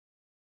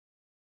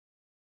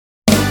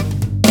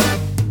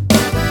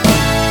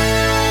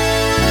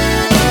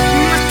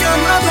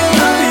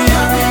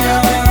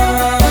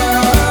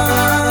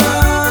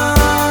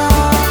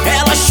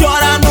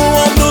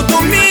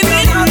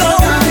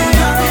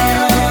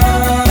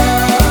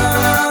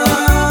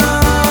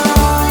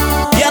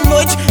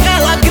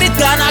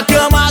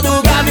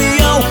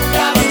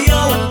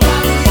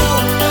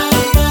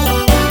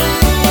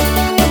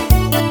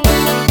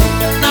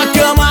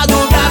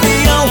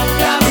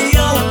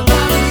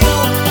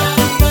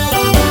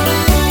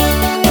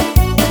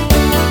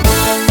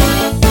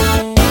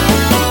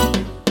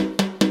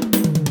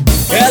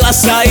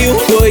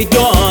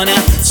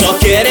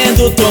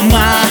querendo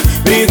tomar.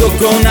 Brigou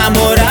com o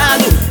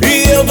namorado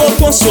e eu vou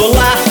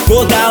consolar.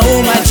 Vou dar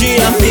uma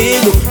de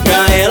amigo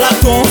pra ela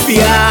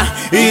confiar.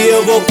 E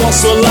eu vou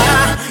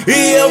consolar,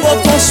 e eu vou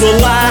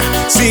consolar.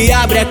 Se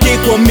abre aqui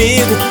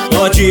comigo,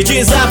 pode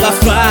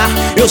desabafar.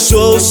 Eu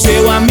sou o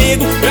seu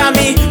amigo, pra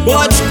mim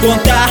pode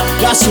contar.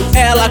 Faço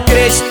ela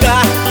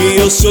acreditar que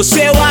eu sou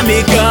seu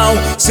amigão,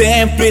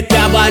 sempre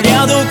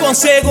trabalhando com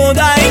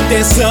segunda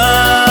intenção.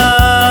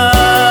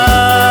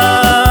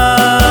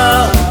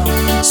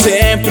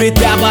 Sempre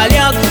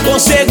trabalhando com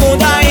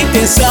segunda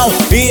intenção.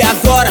 E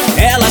agora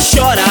ela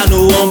chora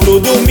no ombro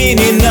do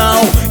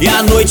meninão. E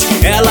à noite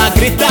ela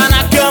grita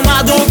na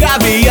cama do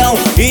Gavião.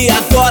 E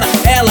agora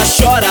ela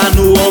chora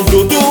no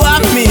ombro do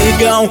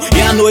amigão.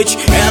 E à noite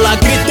ela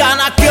grita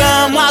na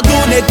cama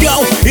do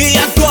negão. E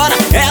agora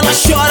ela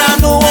chora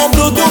no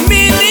ombro do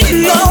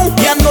meninão.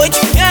 E à noite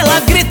ela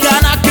grita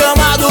na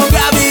cama do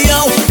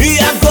Gavião. E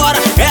agora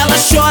ela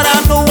chora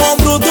no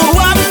ombro do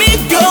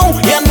amigão.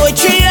 E à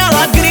noite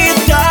ela grita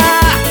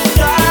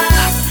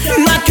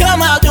na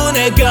cama do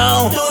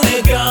negão, do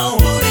negão,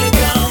 do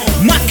negão.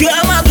 Na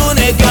cama do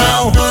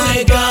negão, do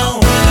negão,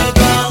 do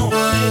negão, do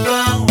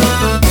negão.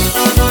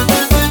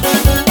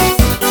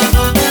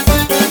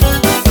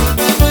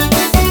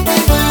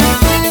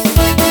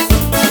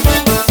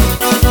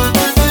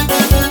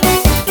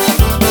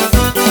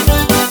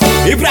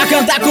 E pra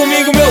cantar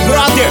comigo, meu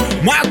brother,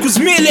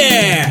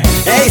 Myller.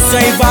 É isso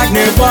aí,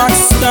 Wagner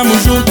Box, tamo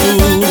junto.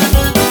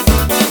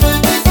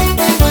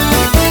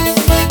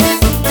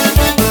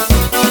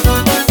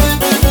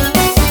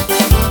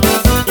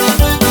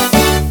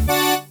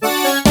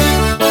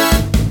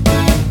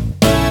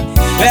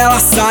 Ela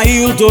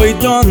saiu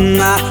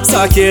doidona,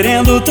 só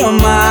querendo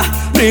tomar.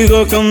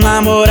 Brigou com o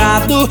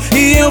namorado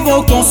e eu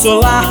vou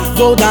consolar.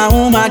 Vou dar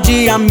uma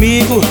de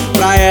amigo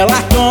pra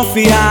ela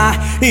confiar.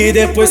 E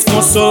depois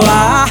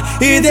consolar,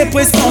 e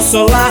depois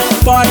consolar.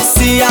 Pode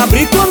se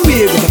abrir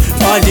comigo,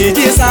 pode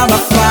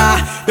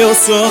desabafar. Eu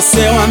sou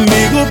seu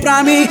amigo,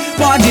 pra mim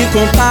pode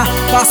contar.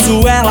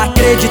 Faço ela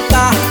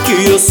acreditar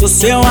que eu sou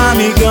seu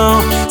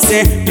amigão,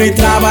 sempre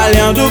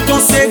trabalhando com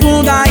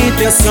segunda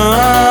intenção.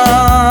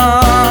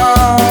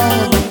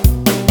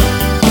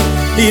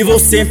 E vou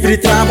sempre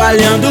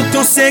trabalhando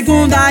com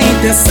segunda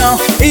intenção.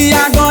 E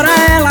agora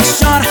ela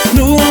chora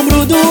no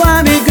ombro do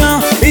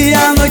amigão. E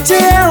à noite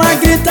ela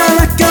grita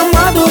na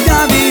cama do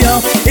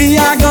Gavião. E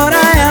agora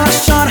ela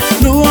chora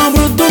no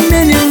ombro do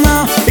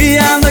meninão. E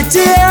à noite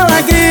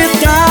ela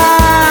grita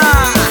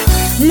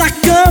na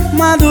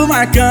cama do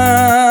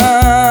Marcão.